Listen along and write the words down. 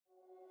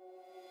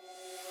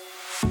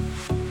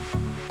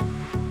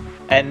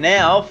And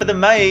now for the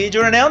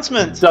major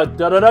announcements. Da,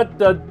 da, da, da,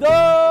 da,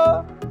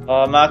 da.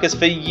 Oh, Marcus,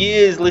 for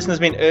years, listeners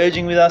have been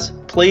urging with us,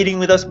 pleading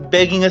with us,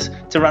 begging us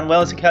to run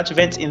Wellness Couch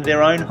events in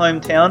their own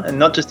hometown and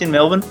not just in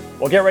Melbourne.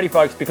 Well, get ready,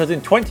 folks, because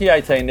in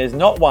 2018, there's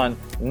not one,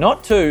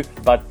 not two,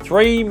 but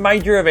three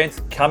major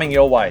events coming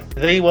your way.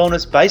 The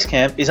Wellness Base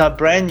Camp is our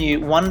brand new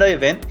one-day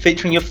event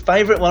featuring your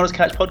favourite Wellness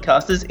Couch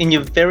podcasters in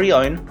your very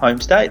own home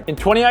state. In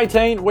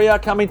 2018, we are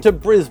coming to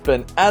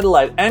Brisbane,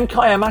 Adelaide and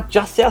Kiama,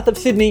 just south of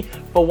Sydney,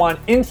 for one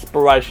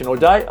inspirational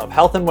day of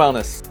health and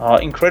wellness. Oh,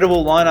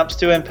 incredible lineups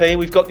to MP.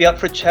 We've got the Up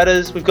for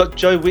Chatters, we've got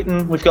Joe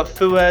Witten, we've got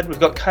Fuad, we've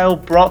got Cale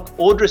Brock,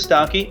 Audra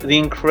Starkey, the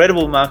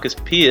incredible Marcus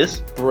Pearce,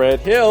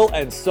 Brett Hill,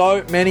 and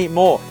so many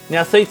more.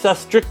 Now, seats are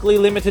strictly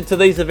limited to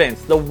these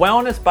events. The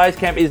Wellness Base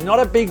Camp is not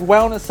a big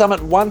Wellness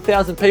Summit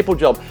 1,000 people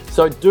job,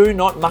 so do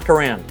not muck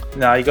around.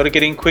 No, you got to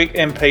get in quick,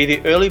 MP.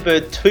 The early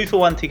bird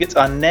 2-for-1 tickets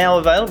are now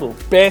available.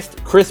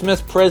 Best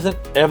Christmas present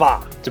ever.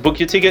 To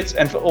book your tickets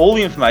and for all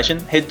the information,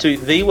 head to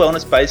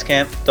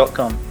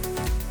thewellnessbasecamp.com.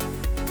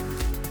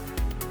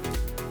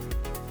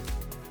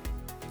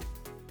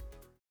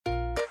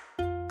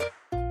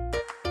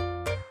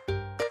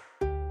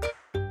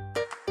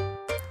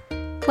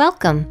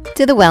 Welcome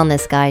to the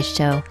Wellness Guys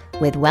Show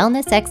with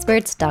wellness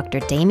experts Dr.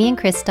 Damien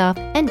Christoph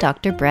and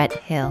Dr. Brett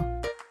Hill.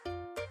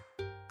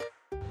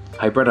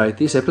 Hey Bretto,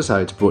 this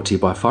episode's brought to you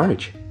by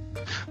Forage.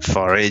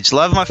 Forage.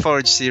 Love my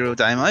Forage cereal,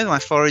 Damo. My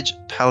Forage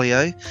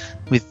Paleo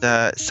with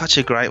such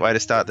a great way to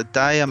start the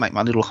day. I make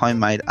my little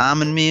homemade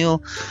almond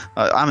milk,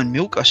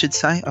 I should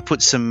say. I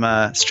put some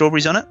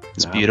strawberries on it.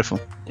 It's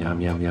beautiful.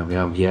 Yum, yum, yum,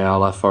 yum. Yeah, I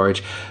love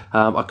Forage.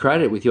 I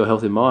created it with your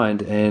health in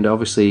mind, and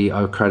obviously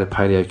I created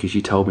Paleo because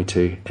you told me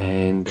to,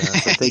 and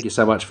so thank you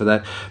so much for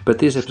that. But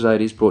this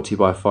episode is brought to you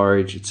by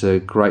Forage. It's a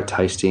great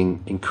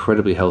tasting,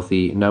 incredibly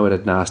healthy, no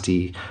added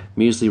nasty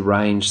muesli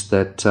range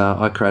that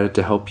I created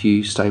to help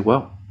you stay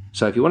well.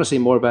 So if you want to see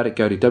more about it,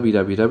 go to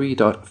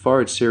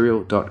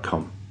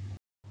www.foragecereal.com.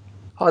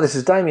 Hi, this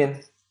is Damien.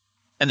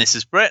 And this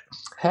is Brett.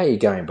 How you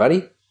going,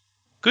 buddy?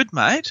 Good,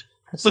 mate.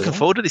 That's Looking all right.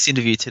 forward to this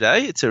interview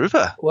today. It's a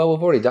ripper. Well,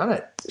 we've already done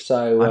it,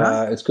 so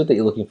it's good that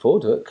you're looking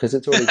forward to it because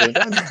it's already been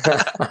done.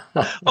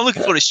 I'm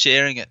looking forward to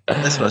sharing it.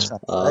 That's what I was trying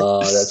to say.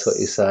 Oh, that's what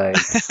you're saying.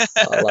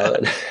 I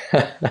love it.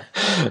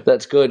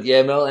 That's good.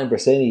 Yeah, Mel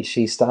Ambrosini,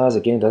 she stars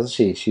again, doesn't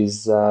she?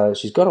 She's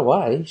got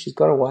away. She's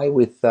got away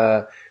with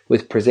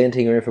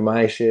presenting her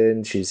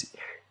information. She's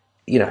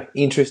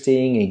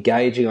interesting,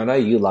 engaging. I know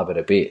you love it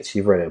a bit.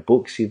 You've read her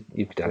books.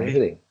 You've done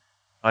everything.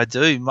 I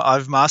do.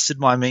 I've mastered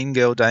my Mean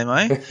Girl, Damo.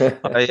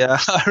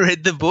 I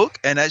read the book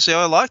and actually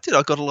I liked it.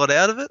 I got a lot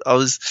out of it. I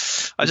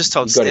just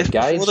told Steph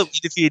before that we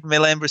interviewed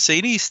Mel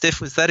Ambrosini. Steph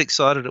was that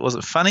excited it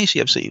wasn't funny. She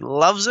absolutely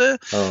loves her.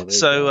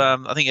 So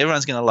I think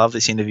everyone's going to love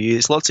this interview.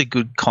 There's lots of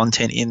good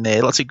content in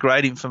there, lots of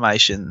great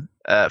information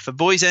for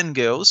boys and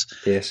girls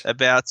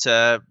about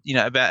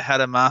about how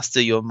to master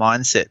your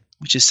mindset,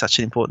 which is such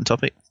an important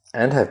topic.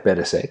 And have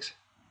better sex.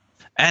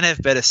 And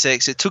have better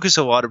sex. It took us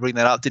a while to bring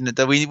that up, didn't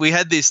it? We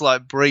had this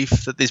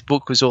brief that this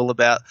book was all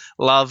about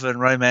love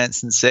and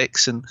romance and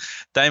sex, and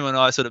Damon and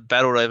I sort of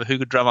battled over who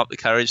could drum up the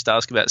courage to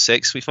ask about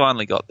sex. We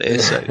finally got there.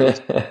 So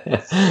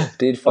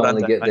did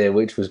finally get there,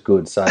 which was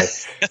good. So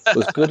it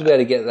was good to be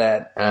able to get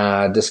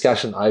that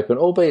discussion open,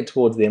 albeit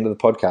towards the end of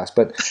the podcast.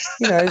 But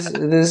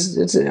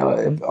it's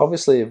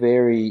obviously a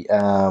very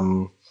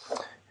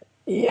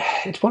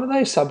it's one of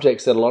those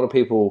subjects that a lot of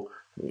people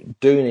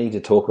do need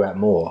to talk about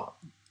more.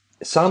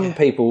 Some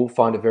people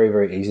find it very,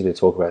 very easy to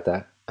talk about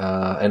that,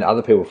 and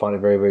other people find it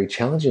very, very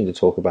challenging to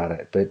talk about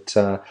it. But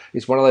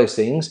it's one of those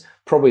things,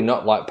 probably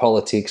not like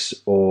politics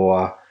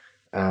or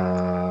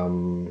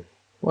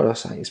what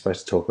else are you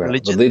supposed to talk about?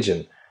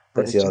 Religion.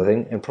 That's the other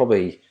thing. And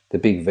probably the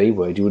big V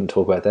word, you wouldn't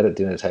talk about that at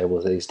dinner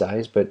tables these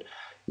days. But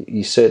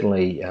you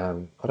certainly, I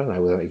don't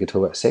know whether you could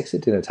talk about sex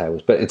at dinner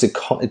tables, but it's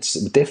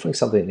definitely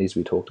something that needs to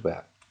be talked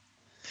about.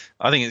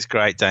 I think it's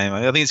great, Damo.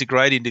 I think it's a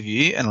great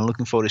interview, and I'm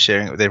looking forward to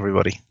sharing it with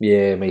everybody.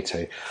 Yeah, me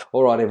too.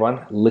 All right,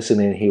 everyone, listen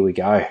in. Here we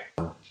go.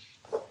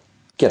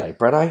 G'day,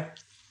 Bretto.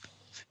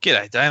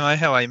 G'day, Damo.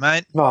 How are you,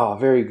 mate? Oh,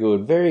 very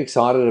good. Very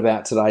excited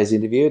about today's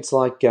interview. It's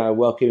like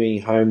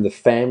welcoming home the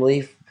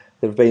family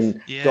that have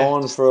been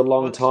gone for a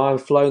long time,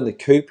 flown the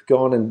coop,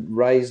 gone and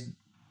raised,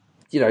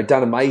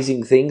 done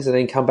amazing things, and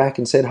then come back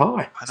and said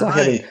hi. It's like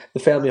having the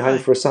family home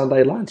for a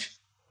Sunday lunch.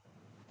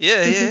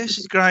 Yeah,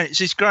 she's grown.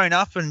 She's grown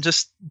up and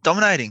just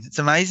dominating. It's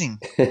amazing.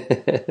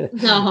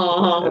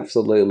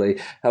 Absolutely.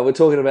 We're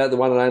talking about the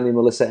one and only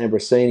Melissa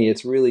Ambrosini.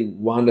 It's really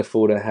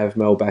wonderful to have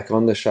Mel back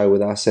on the show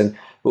with us, and it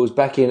was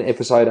back in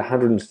episode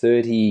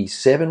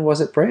 137,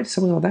 was it, Brett?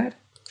 Something like that.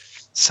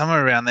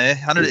 Somewhere around there.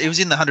 It was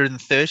in the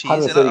 130s.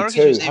 132, and I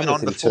reckon she was even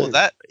on before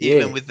that,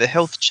 even with the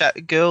health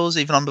chat girls,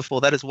 even on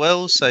before that as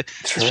well. So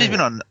she's been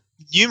on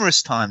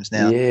numerous times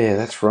now. Yeah,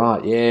 that's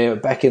right. Yeah,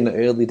 back in the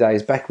early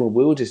days, back when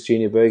we were just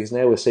junior burgers,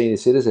 now we're senior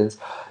citizens.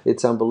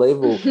 It's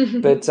unbelievable.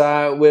 But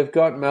we've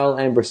got Mel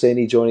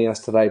Ambrosini joining us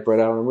today,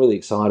 Bretto, and I'm really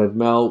excited.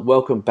 Mel,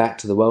 welcome back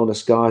to the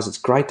Wellness Guys. It's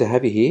great to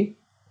have you here.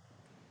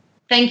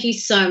 Thank you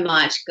so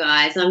much,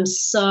 guys. I'm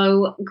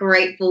so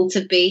grateful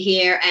to be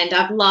here, and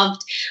I've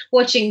loved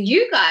watching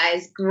you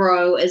guys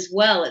grow as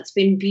well. It's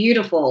been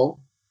beautiful.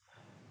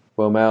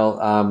 Well, Mel,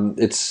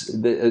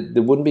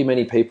 there wouldn't be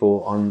many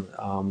people on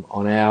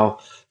our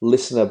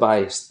listener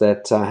base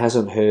that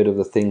hasn't heard of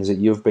the things that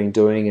you've been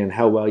doing and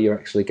how well you're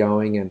actually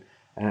going,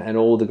 and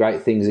all the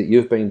great things that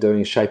you've been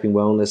doing, shaping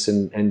wellness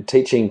and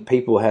teaching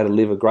people how to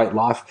live a great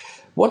life.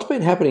 What's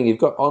been happening? You've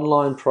got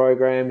online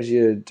programs,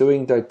 you're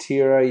doing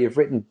doTERRA, you've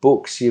written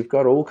books, you've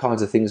got all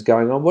kinds of things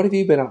going on. What have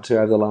you been up to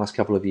over the last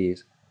couple of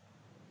years?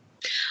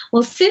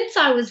 Well, since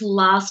I was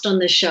last on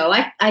the show,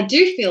 I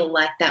do feel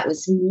like that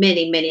was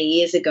many, many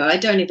years ago. I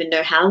don't even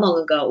know how long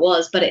ago it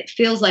was, but it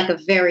feels like a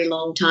very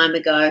long time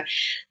ago.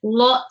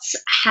 Lots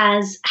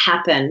has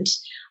happened.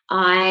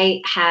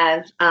 I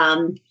have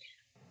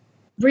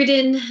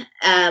written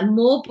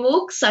more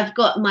books. I've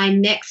got my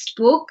next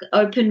book,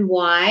 Open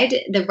Wide,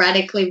 The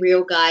Radically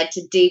Real Guide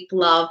to Deep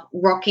Love,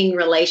 Rocking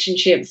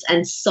Relationships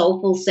and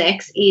Soulful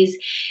Sex, is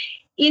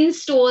in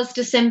stores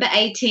December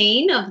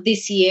 18 of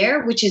this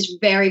year, which is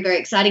very, very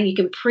exciting. You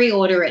can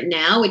pre-order it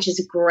now, which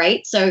is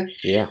great. So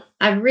yeah,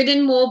 I've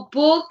written more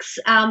books.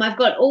 I've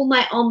got all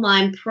my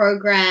online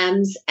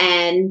programs,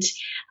 and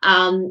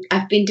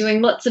I've been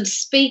doing lots of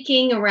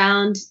speaking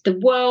around the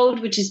world,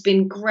 which has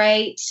been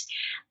great.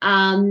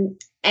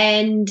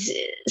 And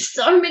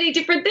so many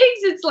different things.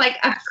 It's like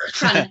I'm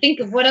trying to think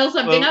of what else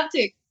I've been up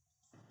to.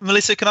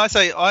 Melissa, can I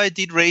say I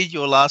did read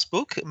your last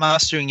book,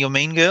 Mastering Your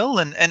Mean Girl,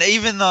 and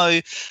even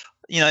though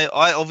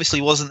I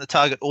obviously wasn't the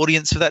target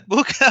audience for that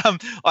book,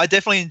 I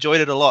definitely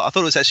enjoyed it a lot. I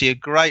thought it was actually a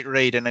great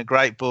read and a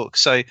great book.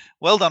 So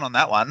well done on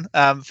that one.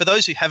 For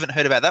those who haven't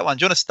heard about that one,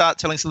 do you want to start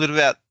telling us a little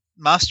bit about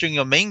Mastering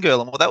Your Mean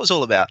Girl and what that was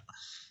all about?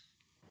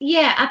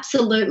 Yeah,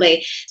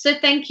 absolutely. So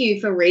thank you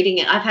for reading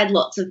it. I've had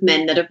lots of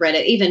men that have read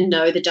it, even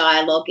though the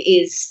dialogue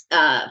is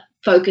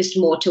focused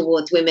more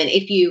towards women.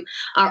 If you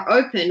are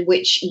open,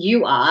 which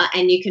you are,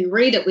 and you can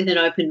read it with an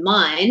open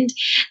mind,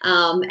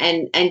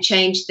 and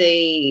change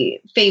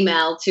the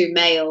female to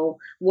male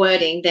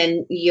wording,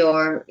 then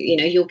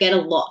you'll get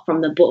a lot from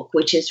the book,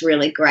 which is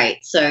really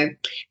great. So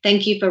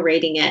thank you for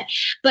reading it.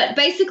 But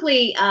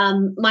basically,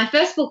 my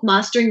first book,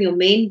 Mastering Your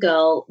Mean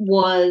Girl,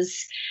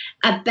 was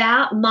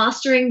about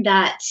mastering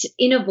that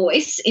inner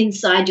voice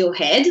inside your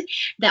head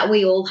that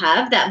we all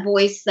have, that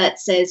voice that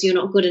says you're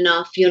not good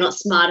enough, you're not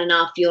smart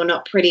enough, you're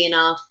not pretty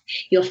enough,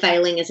 you're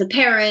failing as a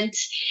parent,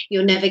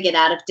 you'll never get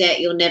out of debt,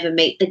 you'll never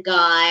meet the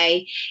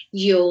guy,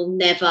 you'll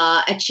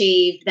never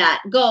achieve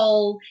that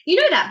goal. You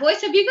know that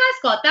voice? Have you guys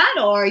got that,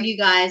 or are you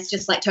guys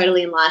just like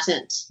totally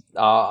enlightened?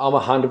 I'm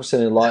 100%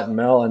 enlightened,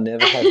 Mel. I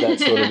never had that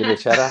sort of inner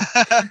chatter.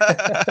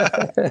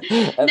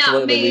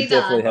 Absolutely, we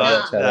definitely have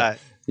that chatter.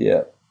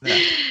 Yeah.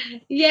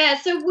 Yeah,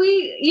 so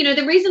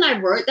the reason I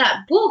wrote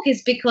that book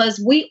is because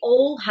we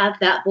all have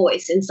that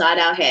voice inside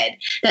our head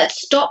that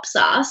stops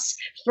us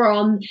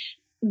from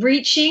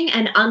reaching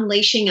and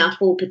unleashing our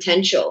full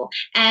potential.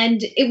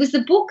 And it was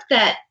the book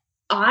that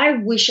I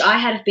wish I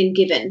had been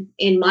given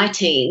in my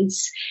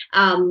teens,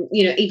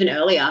 even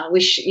earlier. I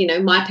wish,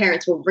 my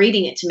parents were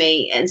reading it to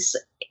me as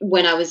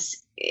when I was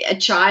a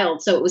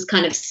child, so it was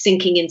kind of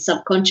sinking in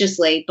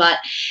subconsciously, but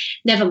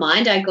never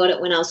mind. I got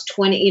it when I was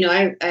 20.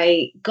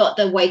 I got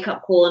the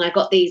wake-up call, and I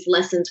got these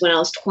lessons when I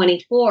was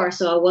 24,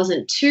 so I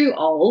wasn't too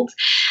old,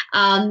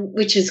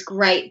 which is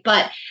great.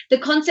 But the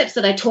concepts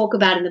that I talk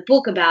about in the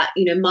book about,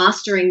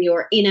 mastering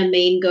your inner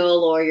mean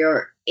girl or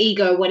your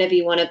ego, whatever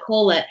you want to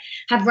call it,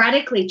 have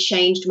radically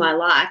changed my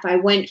life. I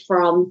went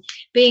from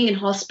being in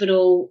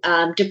hospital,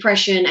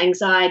 depression,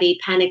 anxiety,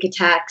 panic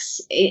attacks,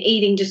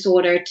 eating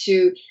disorder,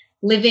 to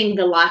living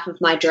the life of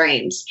my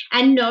dreams.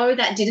 And no,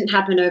 that didn't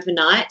happen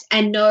overnight.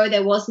 And no,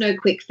 there was no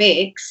quick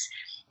fix.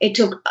 It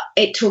took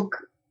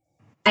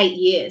 8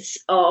 years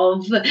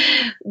of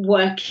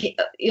work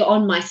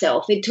on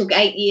myself. It took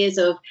 8 years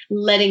of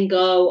letting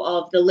go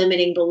of the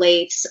limiting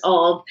beliefs,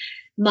 of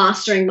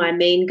mastering my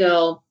mean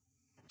girl,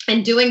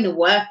 and doing the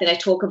work that I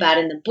talk about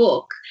in the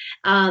book.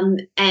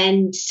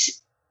 And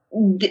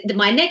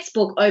my next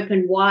book,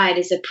 Open Wide,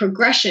 is a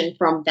progression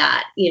from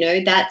that.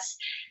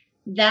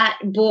 That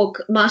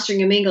book,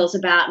 Mastering Your Mean Girl, is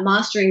about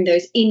mastering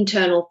those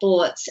internal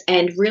thoughts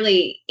and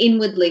really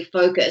inwardly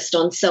focused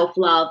on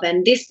self-love.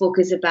 And this book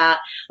is about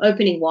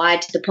opening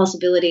wide to the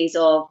possibilities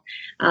of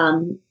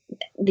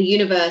the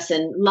universe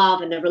and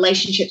love and the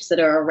relationships that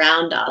are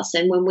around us.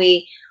 And when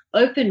we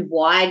open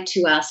wide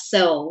to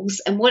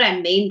ourselves, and what I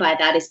mean by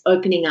that is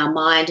opening our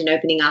mind and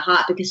opening our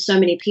heart, because so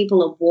many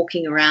people are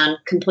walking around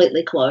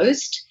completely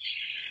closed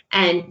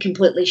and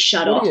completely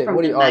shut off from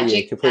the magic. Oh,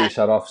 yeah, completely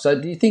shut off. So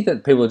do you think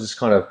that people are just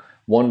kind of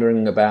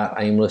wandering about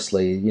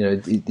aimlessly,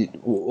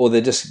 or they're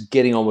just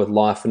getting on with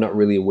life and not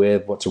really aware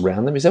of what's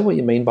around them? Is that what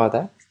you mean by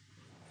that?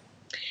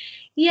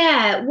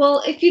 Yeah,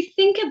 well, if you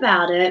think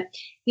about it,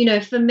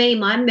 for me,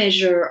 my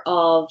measure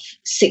of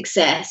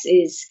success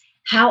is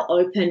how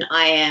open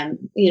I am.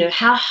 You know,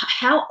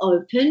 how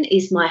open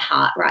is my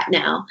heart right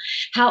now?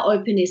 How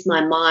open is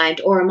my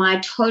mind? Or am I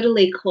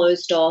totally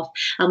closed off?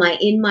 Am I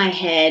in my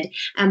head?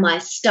 Am I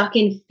stuck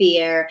in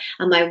fear?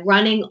 Am I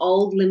running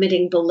old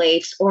limiting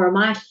beliefs? Or am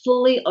I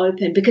fully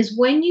open? Because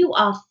when you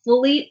are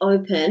fully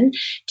open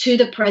to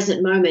the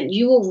present moment,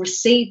 you will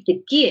receive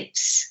the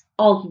gifts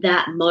of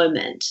that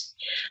moment.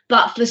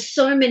 But for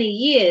so many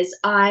years,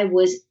 I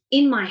was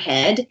in my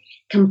head,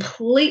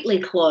 completely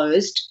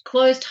closed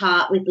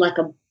heart with like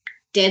a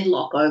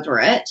deadlock over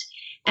it,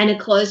 and a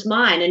closed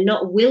mind, and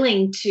not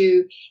willing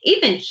to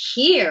even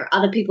hear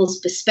other people's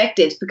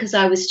perspectives because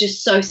I was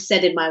just so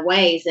set in my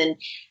ways and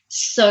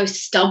so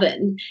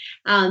stubborn.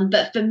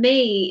 But for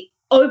me,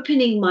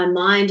 opening my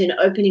mind and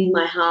opening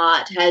my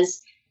heart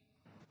has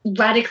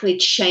radically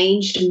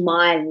changed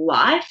my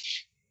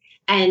life.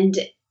 And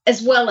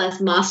as well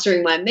as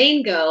mastering my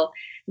mean girl,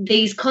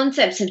 these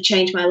concepts have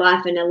changed my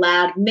life and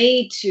allowed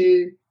me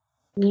to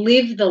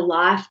live the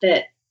life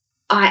that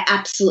I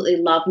absolutely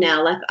love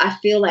now. Like, I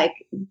feel like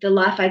the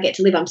life I get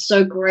to live, I'm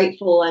so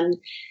grateful. I'm,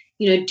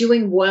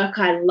 doing work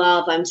I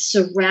love. I'm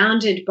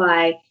surrounded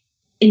by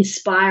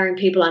inspiring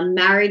people. I'm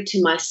married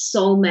to my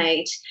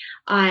soulmate.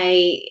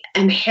 I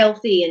am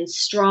healthy and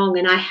strong,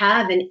 and I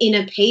have an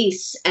inner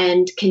peace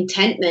and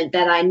contentment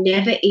that I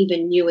never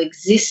even knew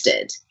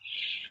existed.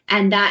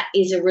 And that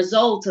is a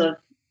result of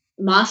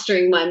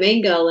mastering my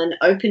mean girl and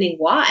opening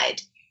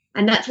wide.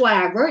 And that's why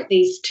I wrote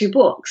these 2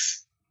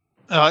 books.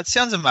 Oh, it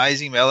sounds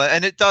amazing, Mel.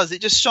 And it does.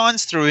 It just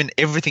shines through in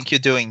everything you're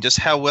doing, just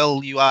how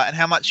well you are and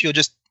how much you're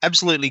just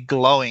absolutely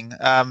glowing.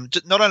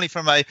 Not only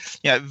from a,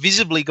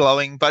 visibly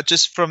glowing, but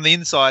just from the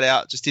inside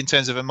out, just in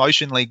terms of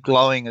emotionally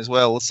glowing as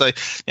well. So,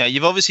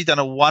 you've obviously done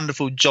a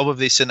wonderful job of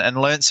this and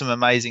learned some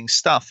amazing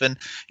stuff. And,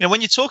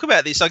 when you talk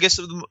about this, I guess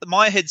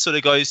my head sort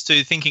of goes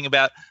to thinking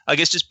about, I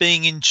guess, just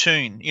being in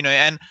tune,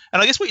 and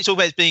I guess what you talk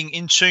about is being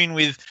in tune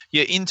with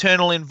your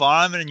internal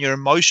environment and your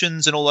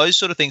emotions and all those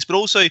sort of things, but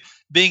also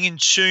being in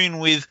tune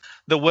with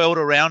the world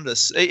around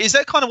us. Is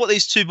that kind of what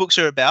these 2 books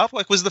are about?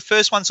 Like, was the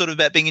first one sort of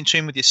about being in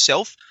tune with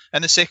yourself,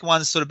 and the second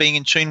one's sort of being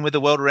in tune with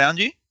the world around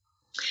you?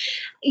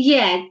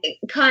 Yeah,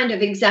 kind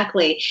of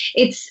exactly.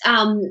 It's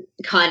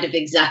kind of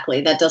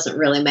exactly. That doesn't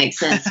really make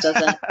sense, does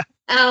it?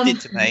 Did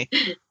to me.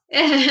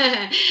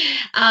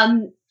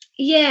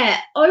 Yeah,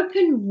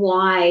 open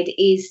wide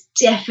is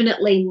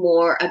definitely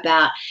more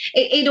about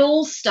it. It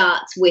all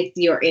starts with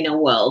your inner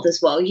world as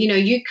well.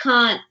 You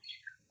can't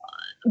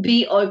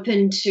be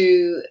open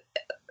to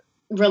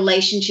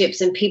relationships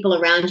and people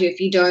around you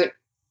if you don't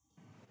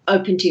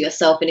open to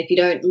yourself, and if you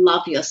don't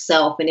love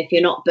yourself, and if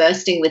you're not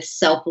bursting with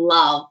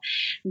self-love.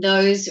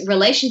 Those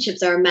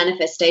relationships are a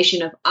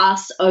manifestation of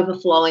us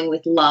overflowing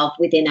with love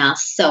within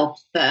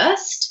ourselves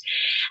first.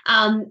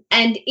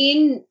 And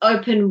in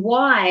Open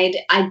Wide,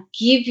 I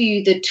give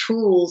you the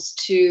tools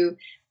to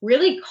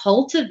really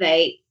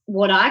cultivate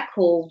what I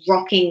call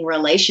rocking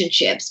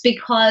relationships,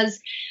 because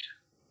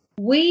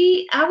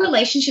our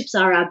relationships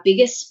are our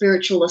biggest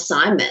spiritual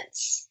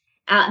assignments.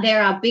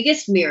 They're our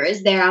biggest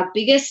mirrors. They're our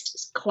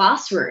biggest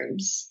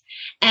classrooms.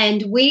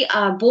 And we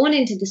are born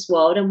into this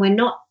world, and we're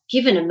not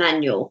given a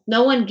manual.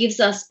 No one gives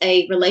us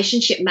a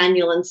relationship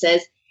manual and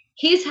says,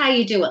 here's how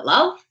you do it,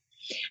 love.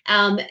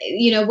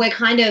 We're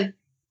kind of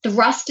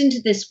thrust into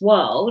this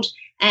world,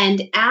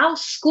 and our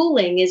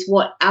schooling is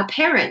what our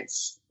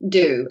parents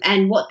do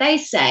and what they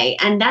say,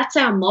 and that's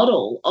our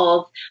model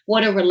of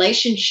what a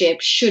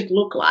relationship should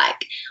look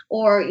like.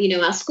 Or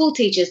our school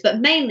teachers, but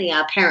mainly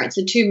our parents,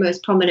 the 2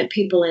 most prominent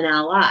people in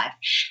our life.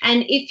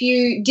 And if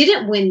you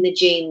didn't win the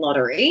gene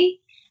lottery,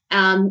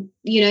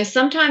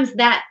 sometimes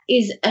that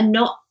is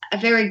not a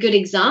very good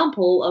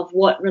example of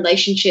what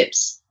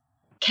relationships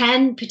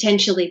can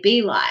potentially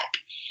be like.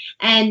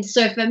 And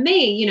so for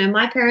me,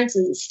 my parents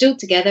are still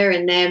together,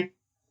 and they're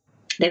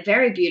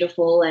very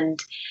beautiful, and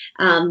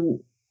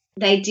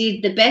they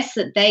did the best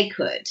that they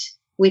could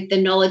with the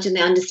knowledge and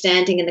the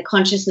understanding and the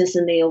consciousness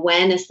and the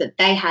awareness that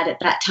they had at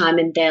that time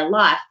in their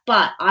life.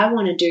 But I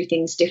want to do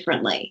things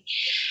differently,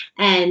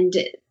 and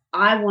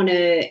I want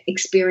to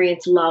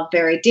experience love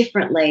very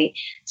differently.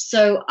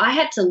 So I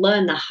had to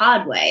learn the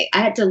hard way.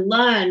 I had to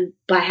learn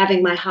by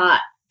having my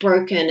heart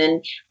broken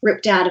and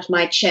ripped out of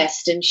my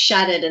chest and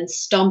shattered and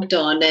stomped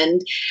on.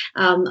 And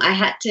I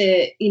had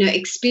to,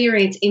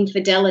 experience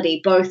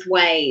infidelity both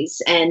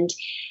ways, and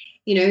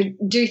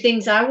do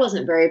things I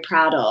wasn't very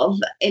proud of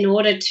in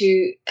order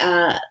to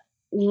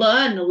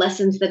learn the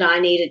lessons that I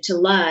needed to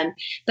learn.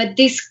 But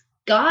this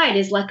guide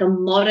is like a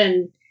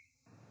modern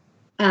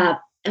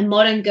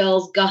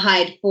girl's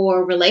guide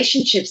for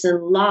relationships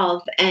and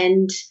love.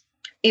 And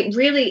it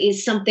really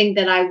is something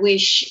that I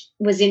wish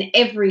was in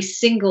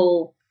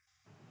the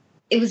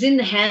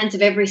hands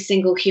of every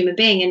single human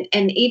being.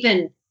 And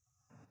even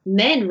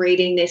men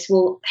reading this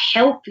will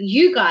help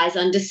you guys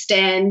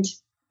understand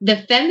the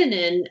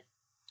feminine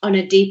on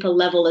a deeper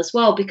level as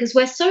well, because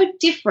we're so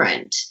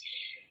different.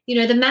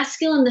 The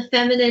masculine, the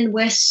feminine,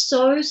 we're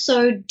so,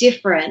 so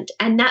different.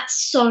 And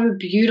that's so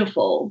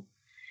beautiful.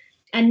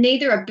 and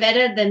neither are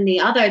better than the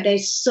other.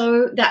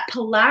 That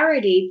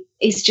polarity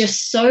is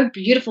just so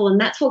beautiful, and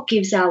that's what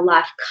gives our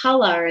life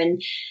color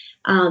and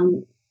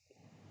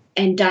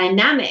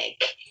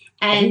dynamic.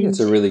 And I think it's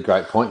a really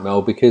great point,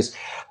 Mel, because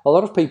a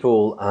lot of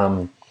people,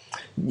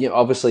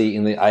 obviously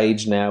in the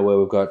age now where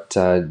we've got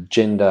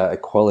gender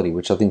equality,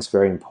 which I think is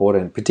very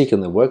important,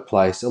 particularly in the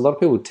workplace, a lot of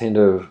people tend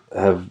to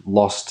have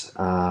lost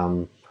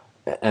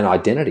an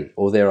identity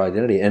or their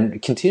identity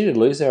and continue to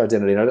lose their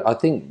identity. And I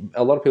think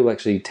a lot of people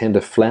actually tend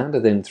to flounder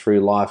then through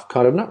life,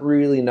 kind of not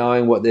really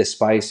knowing what their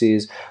space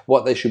is,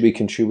 what they should be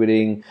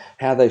contributing,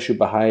 how they should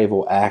behave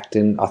or act.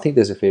 And I think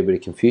there's a fair bit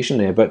of confusion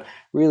there. But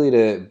really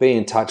to be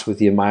in touch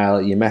with your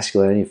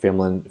masculine and your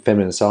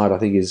feminine side, I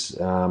think is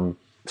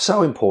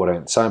so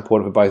important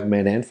for both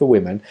men and for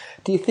women.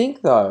 Do you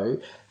think, though,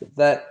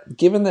 that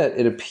given that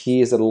it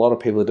appears that a lot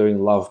of people are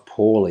doing love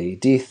poorly,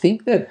 do you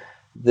think that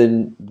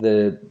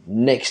the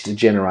next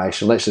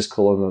generation, let's just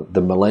call them the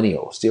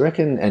millennials, do you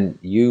reckon, and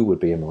you would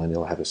be a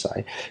millennial, I have to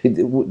say,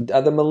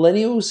 are the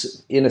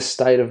millennials in a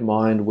state of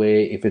mind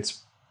where if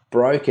it's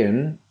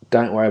broken,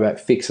 don't worry about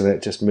fixing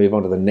it, just move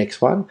on to the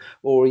next one?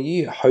 Or are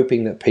you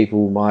hoping that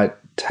people might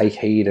take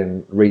heed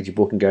and read your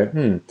book and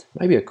go,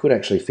 maybe I could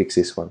actually fix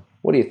this one?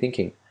 What are you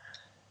thinking?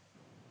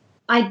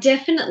 I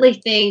definitely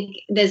think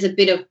there's a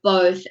bit of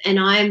both, and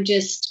I'm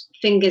just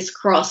fingers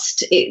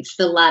crossed it's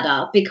the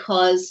latter,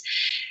 because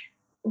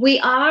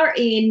we are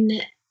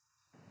in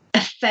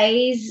a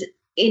phase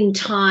in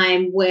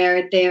time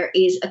where there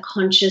is a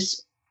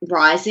conscious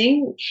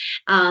rising,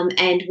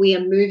 and we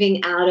are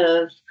moving out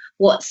of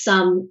what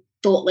some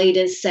thought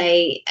leaders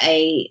say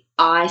a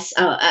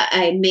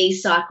me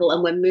cycle,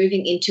 and we're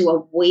moving into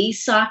a we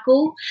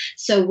cycle.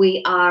 So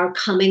we are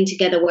coming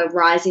together, we're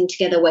rising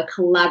together, we're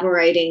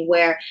collaborating,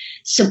 we're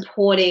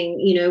supporting,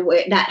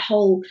 where that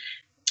whole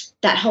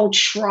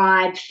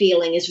tribe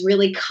feeling is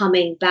really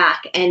coming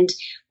back. And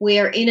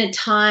we're in a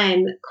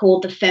time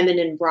called the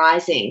feminine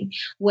rising,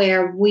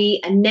 where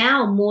we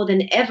now more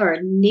than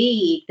ever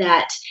need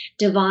that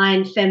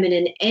divine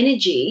feminine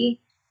energy,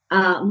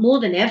 more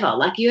than ever.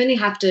 Like, you only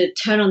have to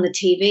turn on the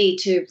TV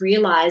to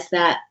realize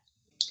that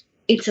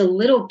it's a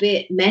little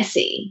bit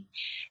messy.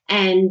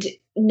 And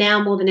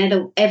now more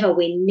than ever,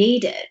 we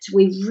need it.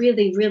 We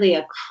really, really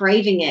are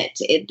craving it.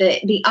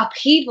 The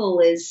upheaval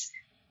it's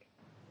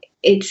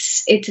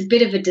a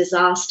bit of a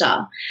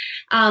disaster.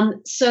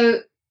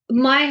 So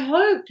my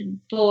hope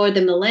for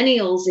the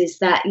millennials is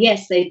that,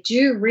 yes, they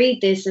do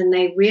read this and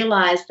they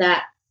realize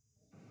that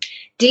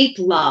deep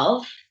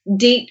love,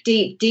 deep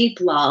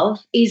love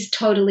is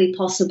totally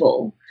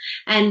possible.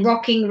 And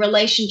rocking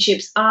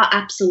relationships are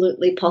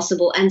absolutely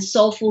possible. And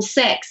soulful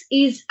sex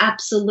is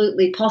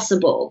absolutely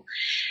possible.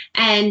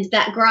 And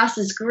that grass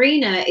is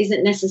greener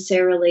isn't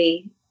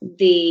necessarily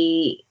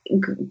the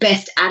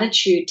best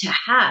attitude to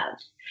have.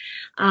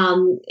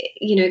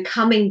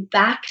 Coming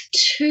back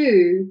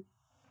to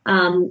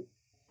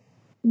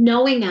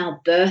knowing our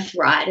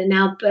birthright. And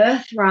our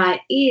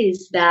birthright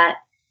is that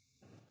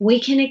we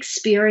can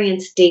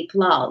experience deep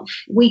love.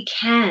 We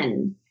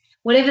can,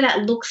 whatever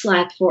that looks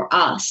like for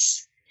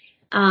us.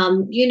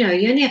 You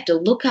only have to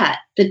look at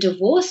the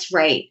divorce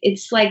rate.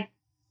 It's like,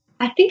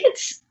 I think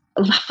it's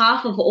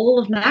half of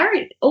all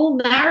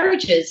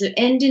marriages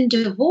end in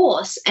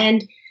divorce.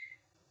 And it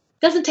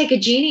doesn't take a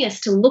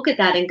genius to look at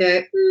that and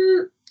go,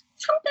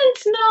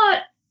 something's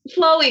not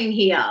flowing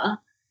here.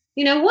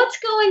 What's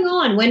going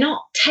on? We're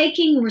not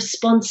taking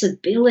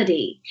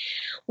responsibility.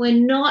 We're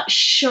not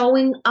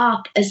showing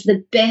up as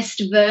the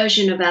best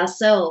version of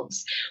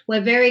ourselves. We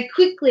very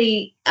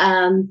quickly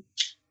can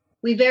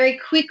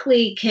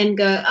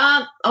go,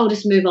 I'll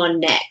just move on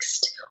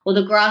next, or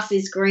the grass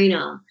is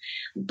greener.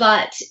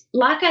 But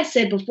like I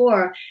said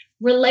before,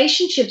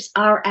 relationships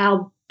are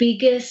our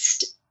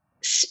biggest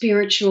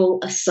spiritual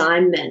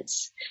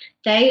assignments.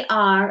 They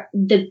are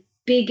the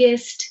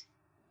biggest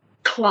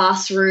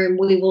classroom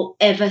we will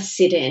ever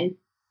sit in.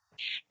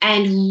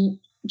 And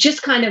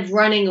just kind of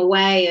running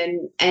away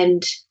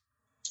and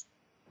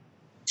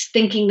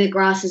thinking the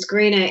grass is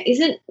greener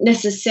isn't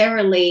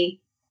necessarily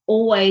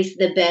always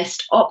the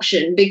best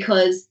option,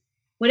 because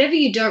whatever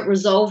you don't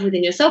resolve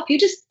within yourself, you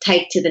just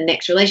take to the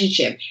next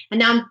relationship. And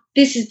now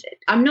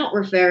I'm not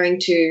referring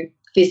to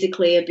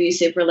physically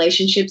abusive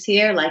relationships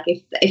here. Like,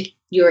 if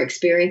you're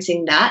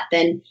experiencing that,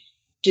 then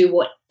do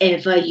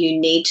whatever you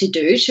need to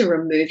do to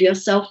remove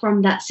yourself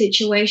from that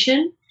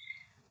situation.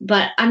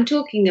 But I'm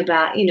talking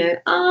about,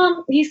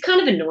 he's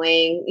kind of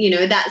annoying,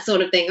 that sort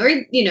of thing. Or,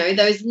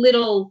 those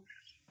little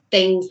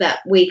things that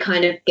we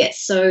kind of get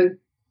so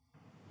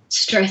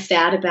stressed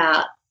out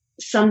about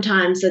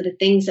sometimes are the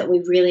things that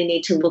we really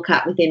need to look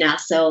at within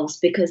ourselves,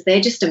 because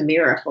they're just a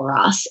mirror for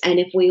us. And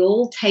if we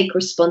all take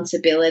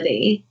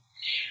responsibility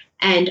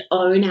and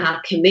own our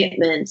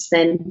commitments,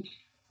 then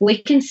we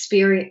can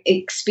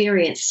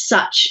experience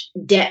such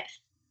depth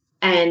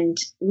and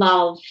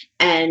love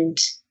and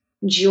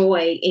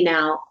joy in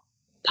our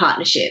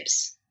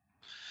partnerships.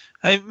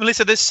 Hey,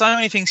 Melissa, there's so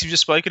many things you've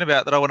just spoken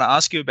about that I want to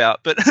ask you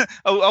about, but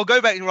I'll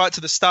go back right to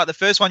the start. The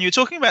first one, you were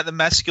talking about the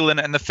masculine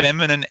and the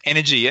feminine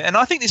energy, and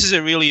I think this is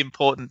a really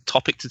important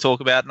topic to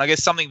talk about, and I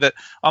guess something that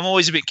I'm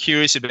always a bit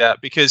curious about,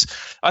 because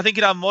I think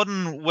in our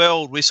modern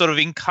world, we're sort of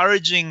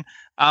encouraging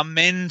our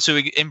men to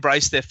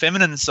embrace their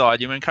feminine side.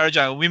 You encourage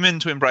our women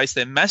to embrace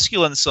their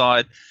masculine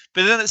side,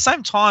 but then at the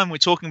same time, we're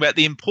talking about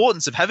the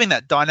importance of having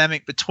that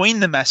dynamic between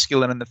the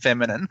masculine and the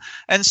feminine.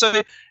 And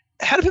so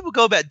how do people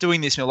go about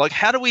doing this, Mel? Like,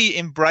 how do we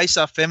embrace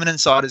our feminine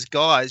side as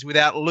guys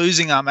without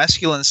losing our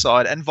masculine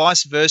side, and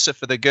vice versa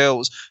for the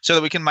girls, so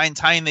that we can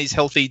maintain these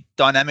healthy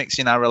dynamics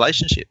in our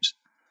relationships?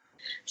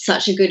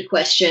 Such a good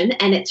question,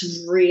 and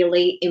it's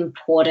really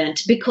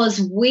important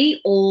because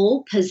we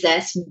all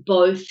possess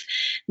both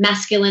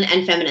masculine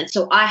and feminine.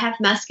 So I have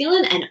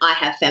masculine and I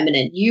have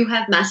feminine. You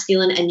have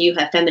masculine and you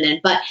have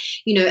feminine. But,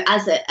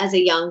 as a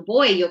young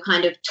boy, you're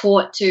kind of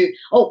taught to,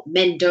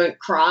 men don't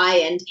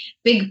cry and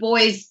big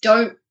boys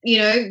don't,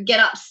 get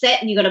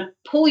upset, and you got to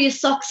pull your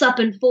socks up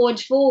and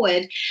forge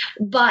forward.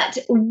 But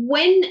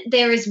when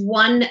there is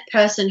one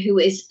person who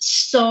is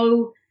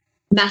so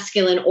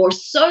masculine or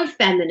so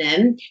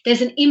feminine,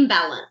 there's an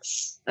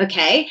imbalance,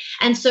 okay?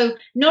 And so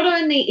not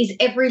only is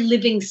every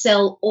living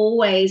cell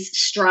always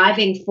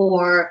striving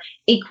for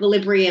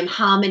equilibrium,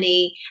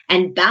 harmony,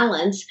 and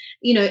balance,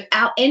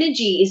 our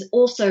energy is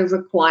also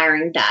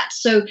requiring that.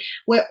 So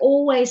we're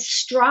always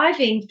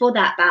striving for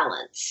that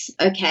balance,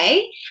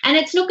 okay? And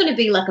it's not going to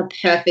be like a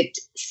perfect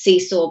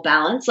seesaw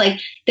balance. Like,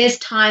 there's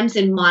times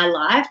in my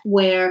life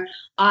where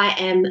I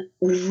am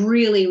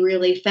really,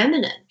 really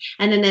feminine.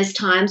 And then there's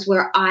times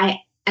where I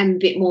am a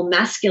bit more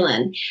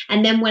masculine.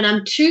 And then when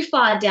I'm too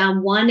far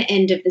down one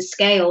end of the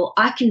scale,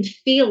 I can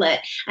feel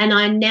it. And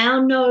I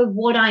now know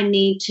what I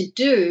need to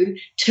do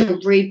to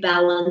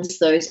rebalance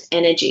those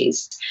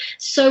energies.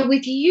 So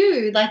with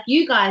you, like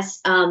you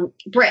guys,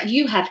 Brett,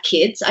 you have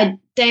kids.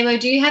 Damo,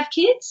 do you have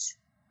kids?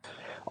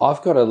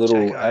 I've got a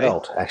little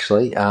adult,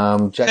 actually.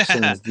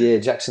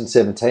 Jackson's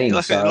 17.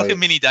 Like a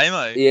mini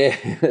Damo. Yeah,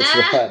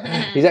 that's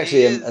right. He's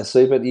actually a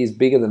super. He's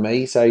bigger than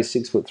me, so he's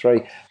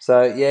 6'3".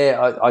 So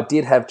yeah, I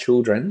did have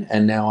children,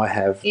 and now I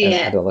have an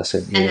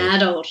adolescent. Yeah. An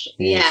adult.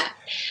 Yes. Yeah.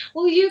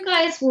 Well, you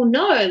guys will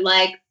know,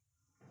 like,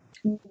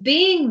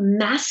 being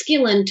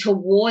masculine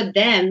toward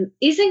them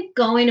isn't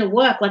going to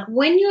work. Like,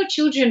 when your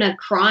children are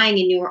crying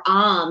in your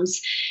arms,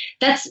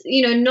 that's,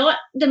 not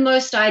the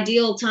most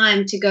ideal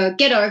time to go,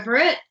 get over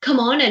it,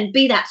 come on, and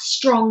be that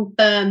strong,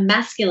 firm,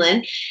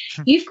 masculine.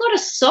 You've got to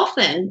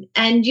soften,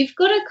 and you've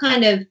got to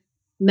kind of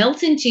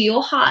melt into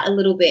your heart a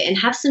little bit and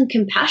have some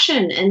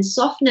compassion and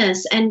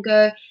softness and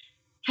go,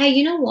 hey,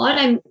 you know what?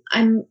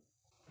 I'm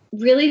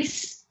really,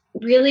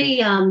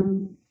 really,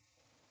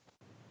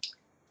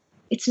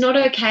 it's not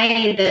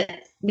okay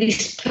that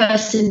this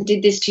person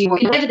did this to you,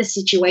 whatever the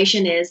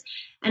situation is.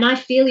 And I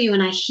feel you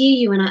and I hear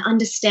you and I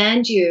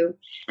understand you.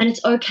 And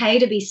it's okay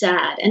to be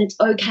sad, and it's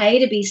okay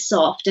to be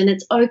soft, and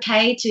it's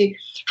okay to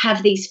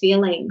have these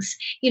feelings.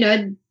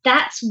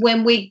 That's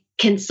when we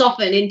can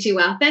soften into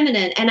our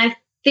feminine. And I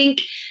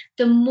think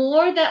the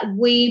more that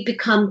we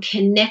become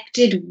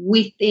connected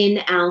within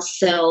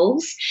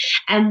ourselves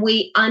and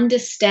we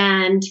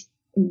understand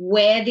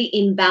where the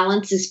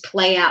imbalances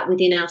play out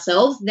within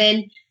ourselves,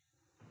 then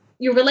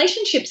your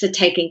relationships are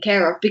taken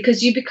care of,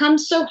 because you become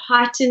so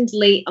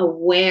heightenedly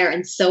aware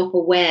and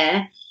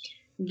self-aware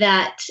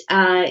that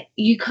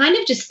you kind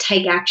of just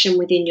take action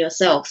within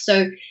yourself.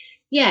 So,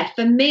 yeah,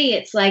 for me,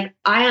 it's like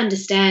I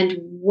understand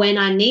when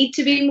I need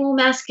to be more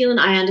masculine.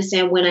 I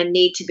understand when I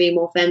need to be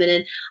more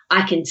feminine.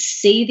 I can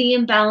see the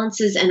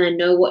imbalances and I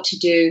know what to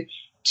do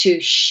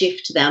to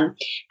shift them.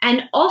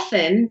 And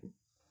often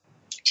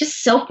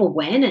just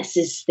self-awareness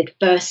is the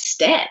first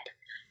step.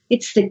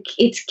 It's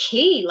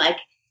key. Like,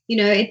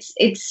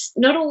 it's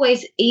not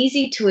always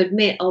easy to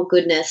admit, oh,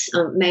 goodness,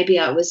 maybe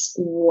I was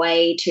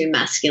way too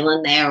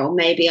masculine there, or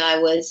maybe I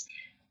was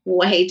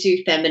way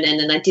too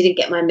feminine and I didn't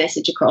get my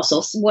message across,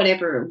 or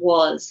whatever it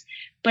was.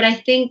 But I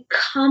think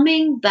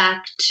coming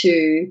back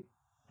to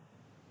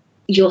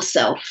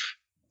yourself,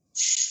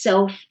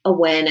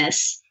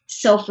 self-awareness,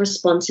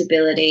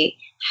 self-responsibility,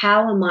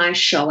 how am I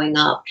showing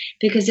up?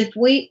 Because if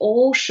we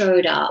all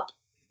showed up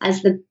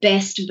as the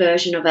best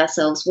version of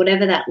ourselves,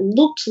 whatever that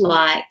looked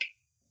like,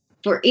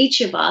 for each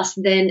of us,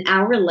 then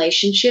our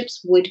relationships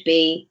would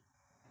be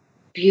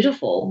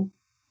beautiful.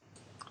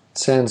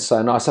 Sounds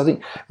so nice. I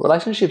think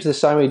relationships, there's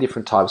so many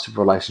different types of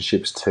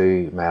relationships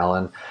too, Mal.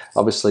 And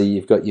obviously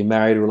you've got your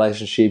married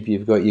relationship,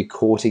 you've got your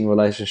courting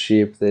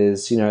relationship, then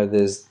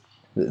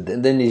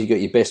you've got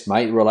your best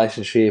mate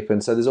relationship.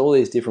 And so there's all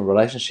these different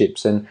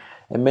relationships. And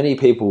many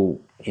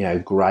people,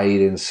 grade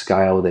and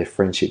scale their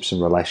friendships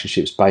and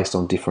relationships based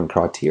on different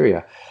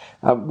criteria.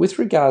 With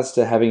regards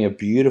to having a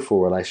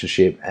beautiful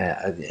relationship,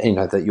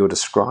 that you're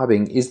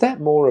describing, is that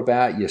more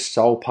about your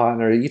soul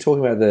partner? Are you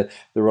talking about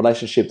the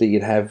relationship that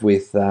you'd have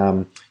with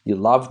your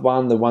loved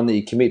one, the one that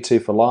you commit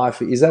to for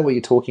life? Is that what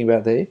you're talking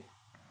about there?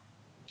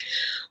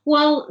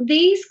 Well,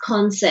 these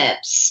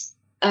concepts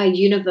are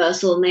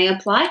universal and they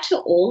apply to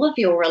all of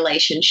your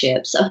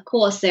relationships. Of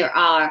course, there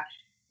are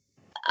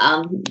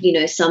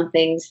some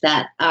things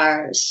that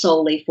are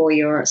solely for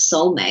your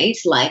soulmate,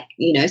 like,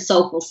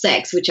 soulful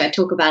sex, which I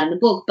talk about in the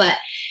book. But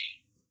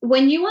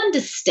when you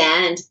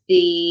understand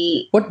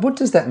What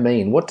does that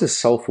mean? What does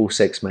soulful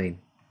sex mean?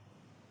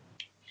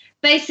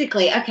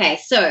 Basically, okay,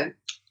 so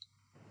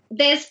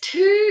there's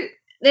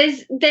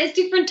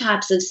different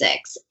types of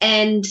sex.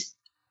 And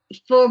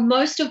for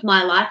most of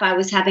my life, I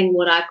was having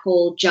what I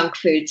call junk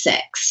food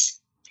sex.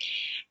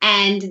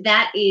 And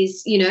that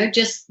is,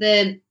 just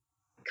the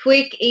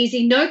quick,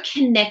 easy, no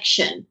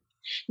connection,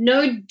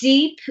 no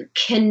deep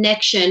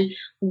connection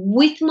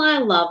with my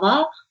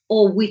lover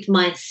or with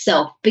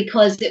myself,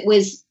 because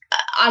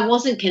I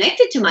wasn't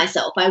connected to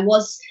myself. I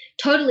was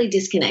totally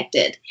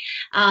disconnected.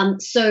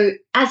 So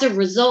as a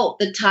result,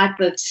 the type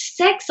of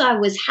sex I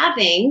was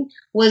having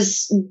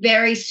was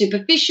very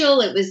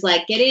superficial. It was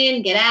like, get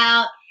in, get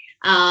out,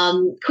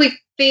 quick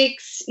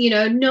fix,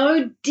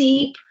 no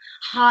deep,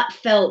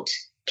 heartfelt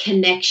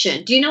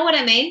connection. Do you know what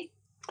I mean?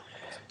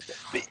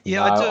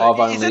 Yeah, no,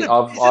 I do.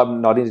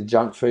 I'm not into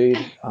junk food.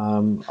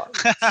 Look,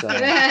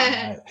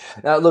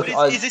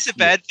 is this a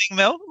bad thing,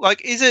 Mel?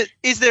 Like,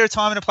 is there a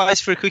time and a place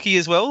for a quickie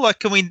as well? Like,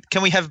 can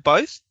we have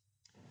both?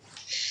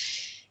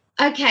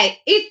 Okay,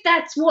 if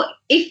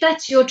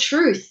that's your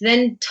truth,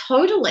 then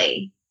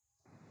totally.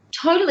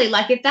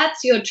 Like, if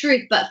that's your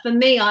truth. But for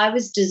me, I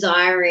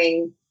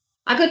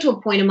got to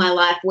a point in my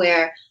life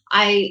where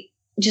I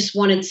just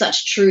wanted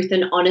such truth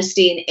and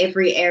honesty in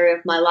every area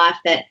of my life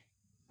that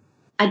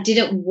I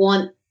didn't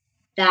want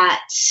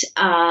that.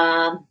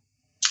 I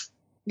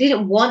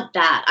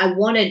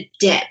wanted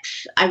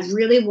depth. I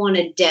really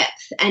wanted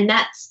depth. And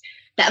that's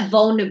that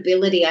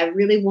vulnerability. I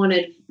really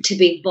wanted to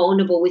be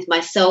vulnerable with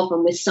myself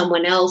and with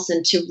someone else,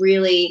 and to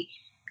really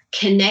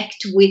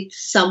connect with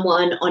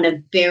someone on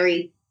a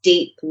very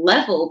deep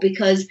level.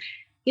 Because,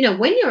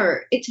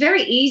 it's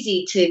very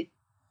easy to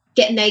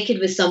get naked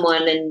with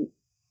someone and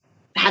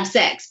have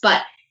sex,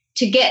 but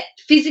to get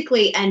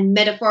physically and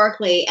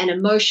metaphorically and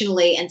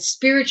emotionally and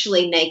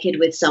spiritually naked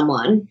with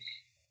someone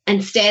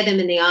and stare them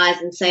in the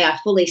eyes and say, I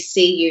fully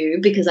see you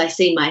because I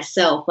see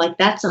myself, like,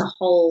 that's a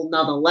whole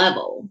nother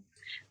level.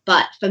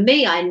 But for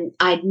me,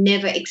 I'd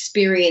never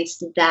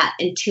experienced that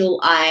until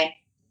I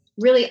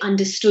really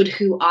understood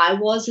who I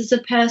was as a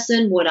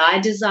person, what I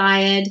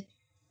desired,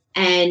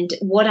 and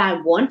what I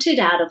wanted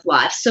out of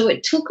life. So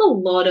it took a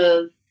lot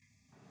of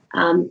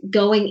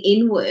going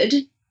inward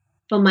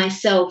for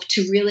myself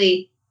to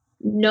really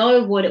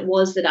know what it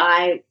was that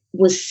I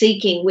was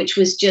seeking, which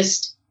was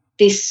just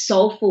this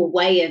soulful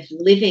way of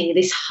living,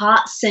 this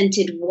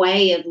heart-centered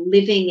way of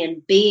living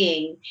and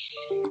being.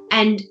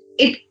 And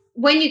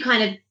when you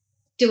kind of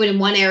do it in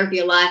one area of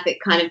your life,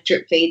 it kind of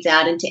drip feeds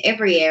out into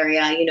every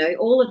area.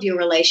 All of your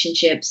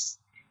relationships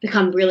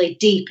become really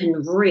deep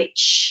and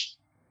rich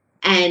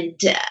and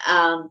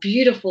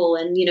beautiful.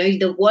 And,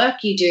 the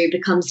work you do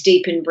becomes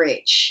deep and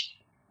rich.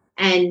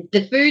 And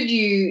the food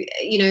you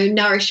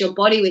nourish your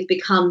body with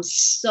becomes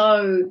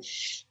so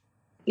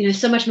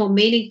much more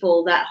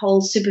meaningful. That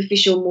whole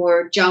superficial,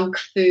 more junk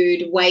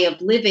food way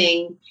of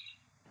living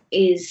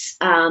is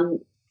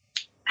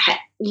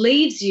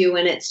leaves you,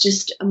 and it's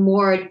just a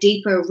more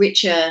deeper,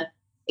 richer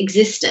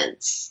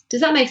existence.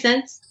 Does that make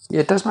sense?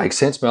 Yeah, it does make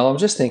sense, Mel. I'm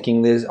just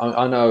thinking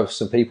I know of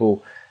some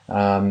people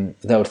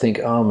they would think,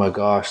 oh my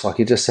gosh, like,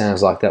 it just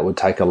sounds like that would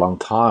take a long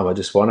time. I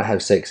just want to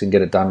have sex and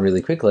get it done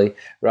really quickly,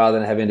 rather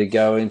than having to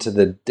go into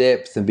the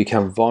depth and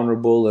become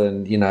vulnerable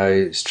and,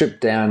 strip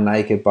down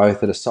naked,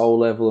 both at a soul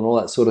level and all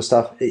that sort of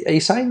stuff. Are you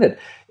saying that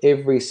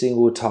every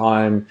single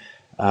time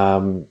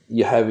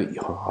you have,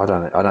 I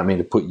don't mean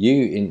to put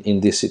you in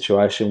this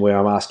situation where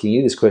I'm asking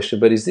you this question,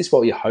 but is this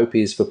what your hope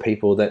is for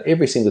people, that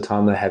every single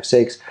time they have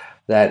sex,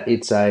 that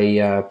it's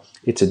a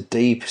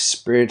deep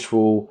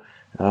spiritual,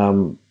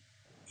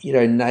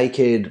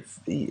 naked,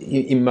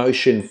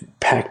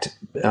 emotion-packed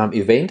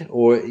event?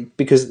 Or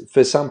because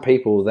for some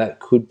people that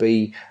could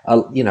be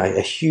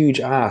a huge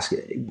ask.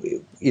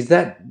 Is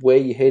that where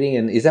you're heading,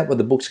 and is that what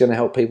the book's going to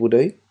help people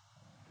do?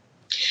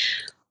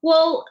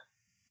 Well,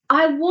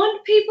 I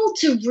want people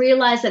to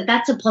realize that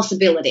that's a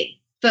possibility,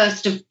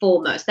 first and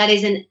foremost. That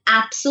is an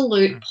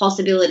absolute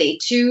possibility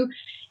to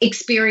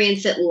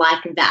experience it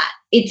like that.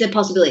 It's a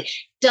possibility.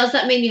 Does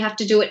that mean you have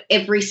to do it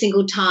every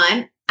single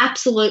time?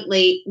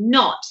 Absolutely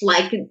not.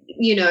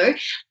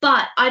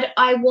 But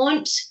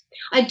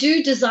I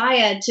do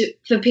desire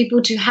for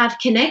people to have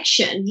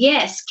connection.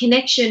 Yes,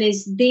 connection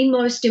is the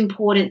most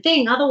important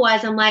thing.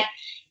 Otherwise, I'm like,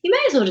 you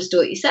may as well just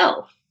do it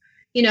yourself.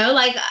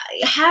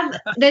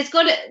 There's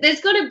got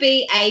to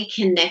be a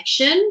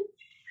connection.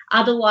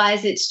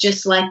 Otherwise, it's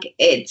just like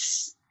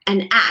it's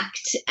an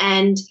act.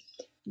 And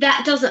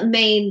that doesn't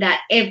mean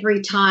that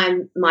every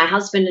time my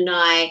husband and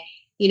I,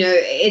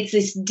 it's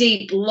this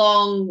deep,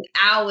 long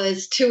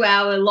hours,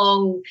 2-hour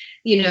long,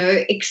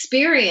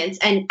 experience.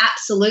 And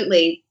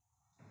absolutely,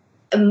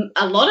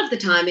 a lot of the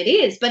time it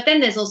is. But then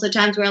there's also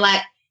times where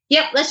like,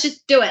 yep, let's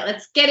just do it.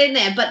 Let's get in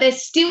there. But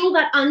there's still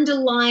that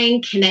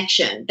underlying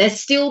connection. There's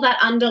still that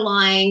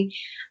underlying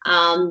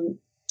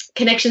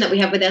connection that we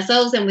have with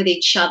ourselves and with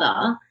each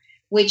other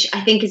which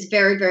I think is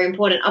very, very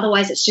important.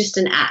 Otherwise, it's just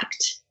an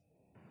act.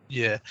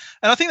 Yeah.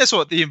 And I think that's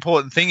what the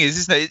important thing is,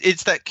 isn't it?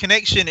 It's that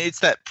connection, it's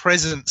that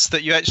presence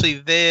that you're actually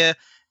there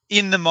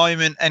in the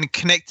moment and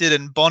connected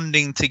and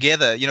bonding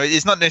together. You know,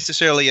 it's not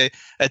necessarily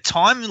a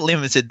time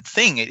limited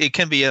thing. It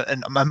can be a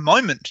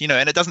moment, you know,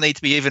 and it doesn't need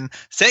to be even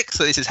sex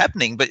that this is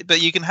happening,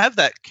 but you can have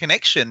that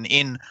connection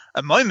in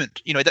a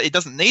moment. You know, it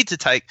doesn't need to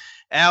take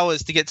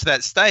hours to get to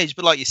that stage,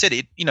 but like you said,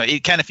 it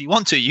can if you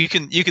want to. You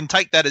can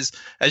take that as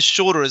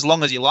short or as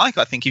long as you like,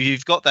 I think, if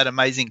you've got that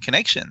amazing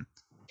connection.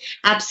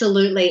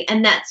 Absolutely.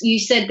 And you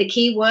said the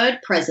key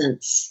word,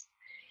 presence.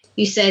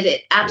 You said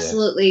it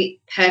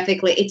absolutely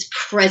perfectly. It's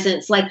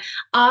presence. Like,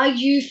 are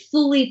you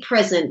fully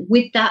present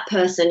with that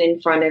person in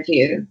front of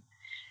you?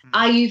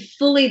 Are you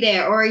fully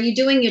there, or are you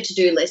doing your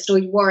to-do list, or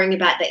worrying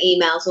about the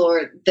emails,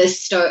 or the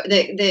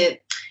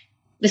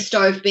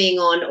stove being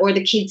on, or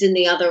the kids in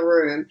the other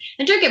room?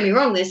 And don't get me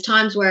wrong, there's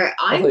times where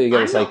I thought you were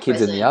going to say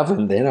kids in the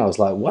oven. Then I was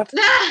like, what?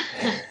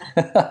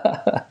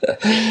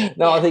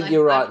 No, I think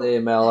you're right there,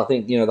 Mel. I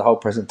think, the whole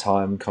present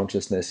time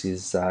consciousness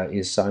is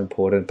so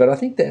important. But I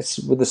think that's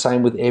the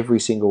same with every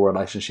single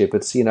relationship.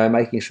 It's,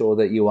 making sure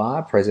that you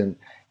are present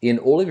in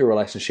all of your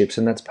relationships,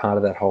 and that's part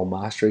of that whole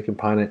mastery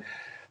component.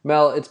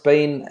 Mel, it's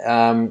been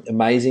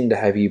amazing to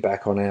have you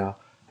back on our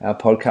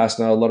podcast.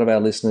 I know a lot of our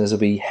listeners will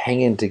be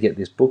hanging to get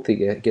this book,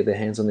 to get their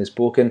hands on this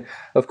book. And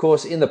of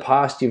course, in the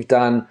past, you've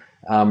done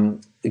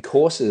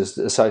courses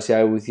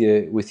associated with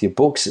your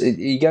books. Are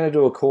you going to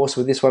do a course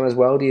with this one as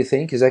well, do you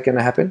think? Is that going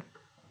to happen?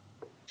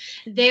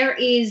 There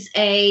is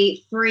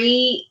a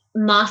free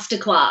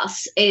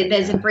masterclass.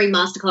 There's a free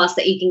masterclass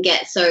that you can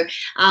get. So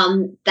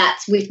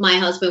that's with my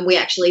husband. We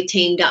actually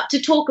teamed up to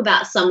talk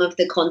about some of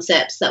the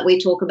concepts that we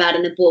talk about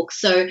in the book.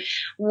 So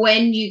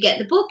when you get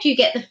the book, you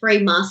get the free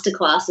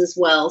masterclass as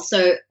well.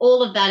 So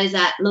all of that is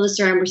at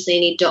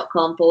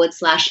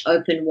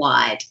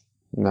melissaambrosini.com/open-wide.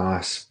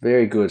 Nice.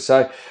 Very good.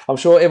 So I'm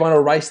sure everyone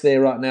will race there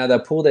right now. They'll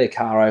pull their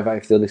car over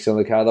if they're listening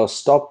on the car. They'll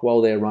stop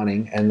while they're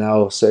running and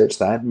they'll search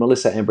that,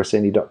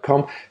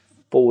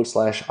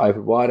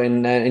 melissaambrosini.com/open-wide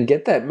and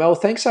get that. Mel,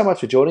 thanks so much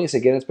for joining us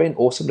again. It's been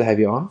awesome to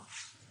have you on.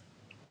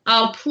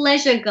 Oh,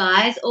 pleasure,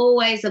 guys.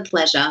 Always a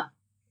pleasure.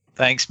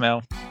 Thanks,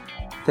 Mel.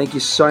 Thank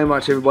you so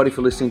much, everybody,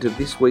 for listening to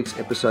this week's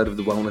episode of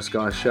The Wellness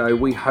Guy Show.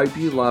 We hope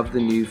you love the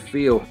new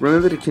feel.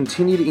 Remember to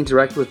continue to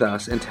interact with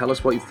us and tell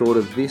us what you thought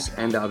of this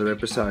and other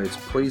episodes.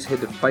 Please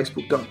head to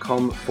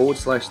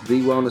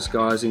facebook.com/The Wellness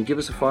Guys and give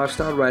us a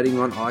 5-star rating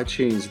on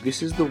iTunes.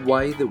 This is the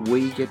way that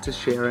we get to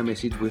share our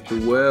message with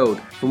the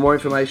world. For more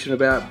information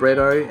about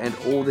Bretto and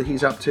all that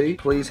he's up to,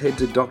 please head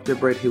to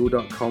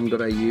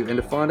drbretthill.com.au, and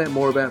to find out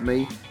more about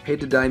me, head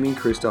to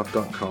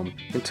damiankristof.com.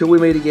 Until we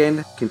meet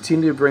again,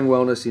 continue to bring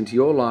wellness into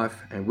your life,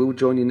 and we'll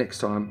join you next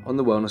time on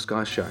The Wellness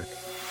Guy Show.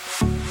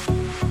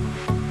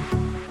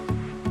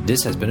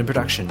 This has been a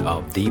production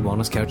of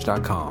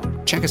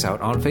TheWellnessCouch.com. Check us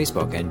out on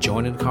Facebook and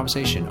join in the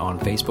conversation on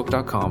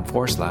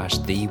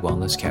Facebook.com/The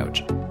Wellness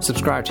Couch.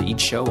 Subscribe to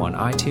each show on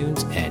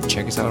iTunes and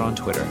check us out on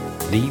Twitter.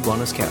 The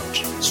Wellness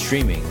Couch,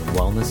 streaming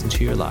wellness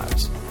into your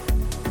lives.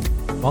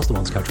 Whilst the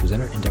Wellness Couch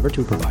presenter endeavor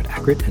to provide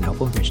accurate and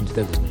helpful information to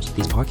their listeners,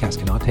 these podcasts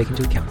cannot take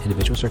into account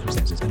individual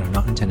circumstances and are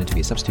not intended to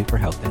be a substitute for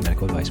health and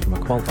medical advice from a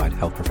qualified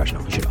health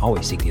professional. You should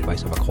always seek the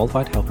advice of a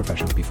qualified health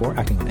professional before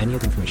acting on any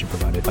of the information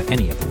provided by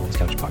any of the Wellness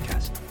Couch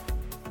podcasts.